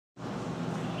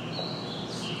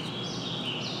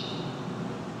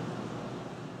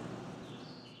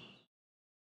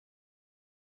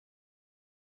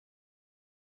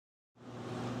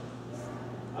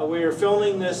We are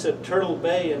filming this at Turtle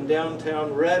Bay in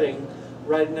downtown Redding,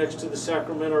 right next to the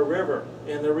Sacramento River.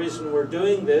 And the reason we're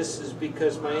doing this is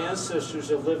because my ancestors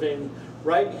are living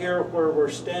right here where we're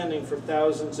standing for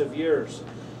thousands of years.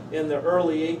 In the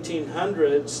early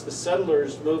 1800s, the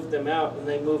settlers moved them out and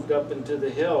they moved up into the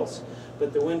hills.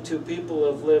 But the Wintu people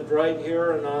have lived right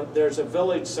here, and there's a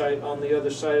village site on the other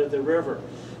side of the river.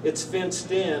 It's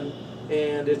fenced in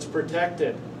and it's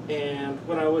protected. And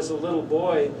when I was a little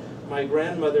boy, my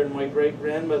grandmother and my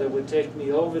great-grandmother would take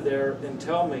me over there and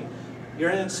tell me, your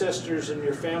ancestors and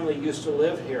your family used to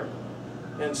live here.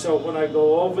 And so when I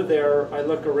go over there, I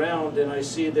look around and I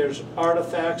see there's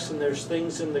artifacts and there's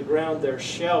things in the ground, there's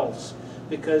shells,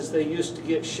 because they used to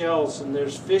get shells, and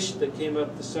there's fish that came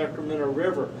up the Sacramento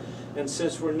River. And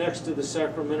since we're next to the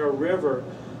Sacramento River,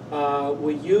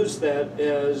 we use that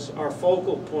as our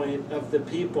focal point of the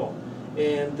people.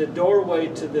 And the doorway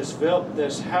to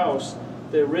this house,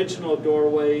 the original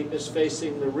doorway, is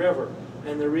facing the river.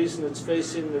 And the reason it's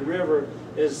facing the river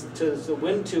is to the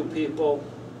Wintu people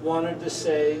wanted to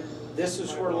say, this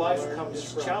is where life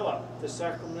comes from. Chala, the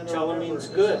Sacramento Chala means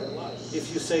good.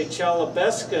 If you say chala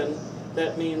besken,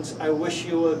 that means I wish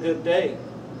you a good day.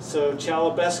 So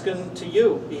chala besken to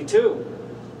you, E2.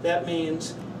 That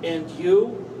means, and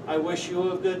you, I wish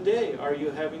you a good day. Are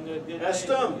you having a good day?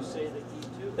 Hestum. You say the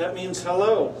E2. That means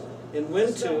hello. In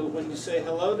Wintu, when you say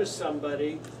hello to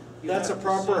somebody, that's a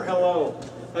proper hello.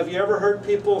 Have you ever heard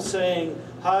people saying,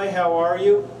 hi, how are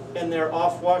you? And they're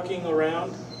off walking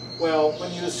around? Well,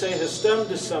 when you say hestum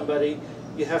to somebody,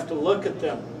 you have to look at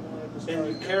them and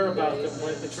you care about them.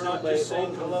 It's not just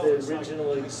saying hello. The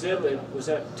original exhibit was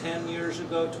that 10 years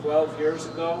ago, 12 years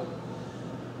ago.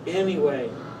 Anyway,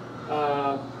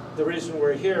 the reason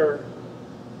we're here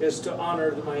is to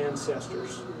honor my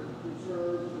ancestors.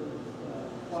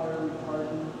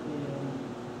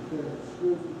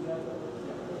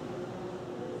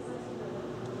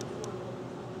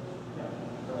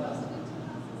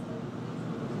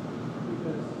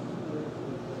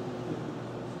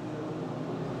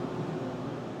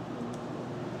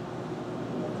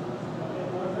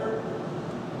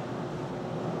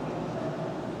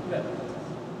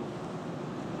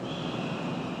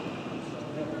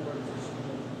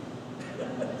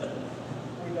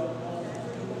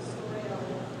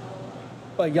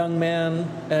 A young man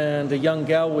and a young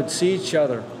gal would see each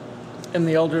other, and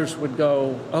the elders would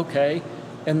go, okay,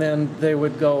 and then they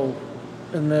would go,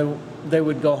 and they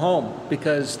would go home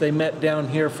because they met down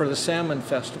here for the salmon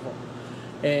festival.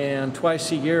 And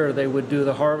twice a year they would do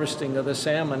the harvesting of the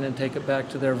salmon and take it back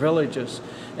to their villages.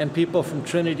 And people from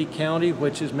Trinity County,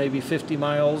 which is maybe 50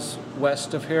 miles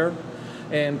west of here,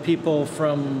 and people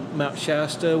from Mount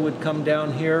Shasta would come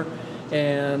down here,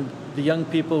 and the young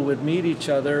people would meet each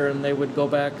other and they would go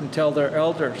back and tell their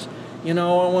elders, you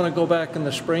know, I want to go back in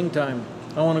the springtime.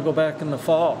 I want to go back in the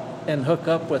fall and hook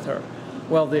up with her.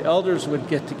 Well, the elders would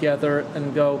get together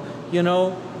and go, you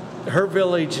know, her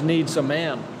village needs a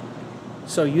man,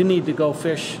 so you need to go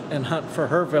fish and hunt for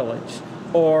her village.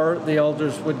 Or the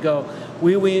elders would go,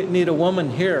 we need a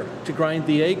woman here to grind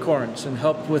the acorns and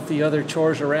help with the other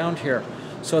chores around here.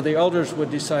 So the elders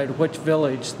would decide which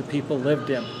village the people lived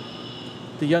in.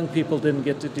 The young people didn't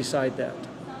get to decide that.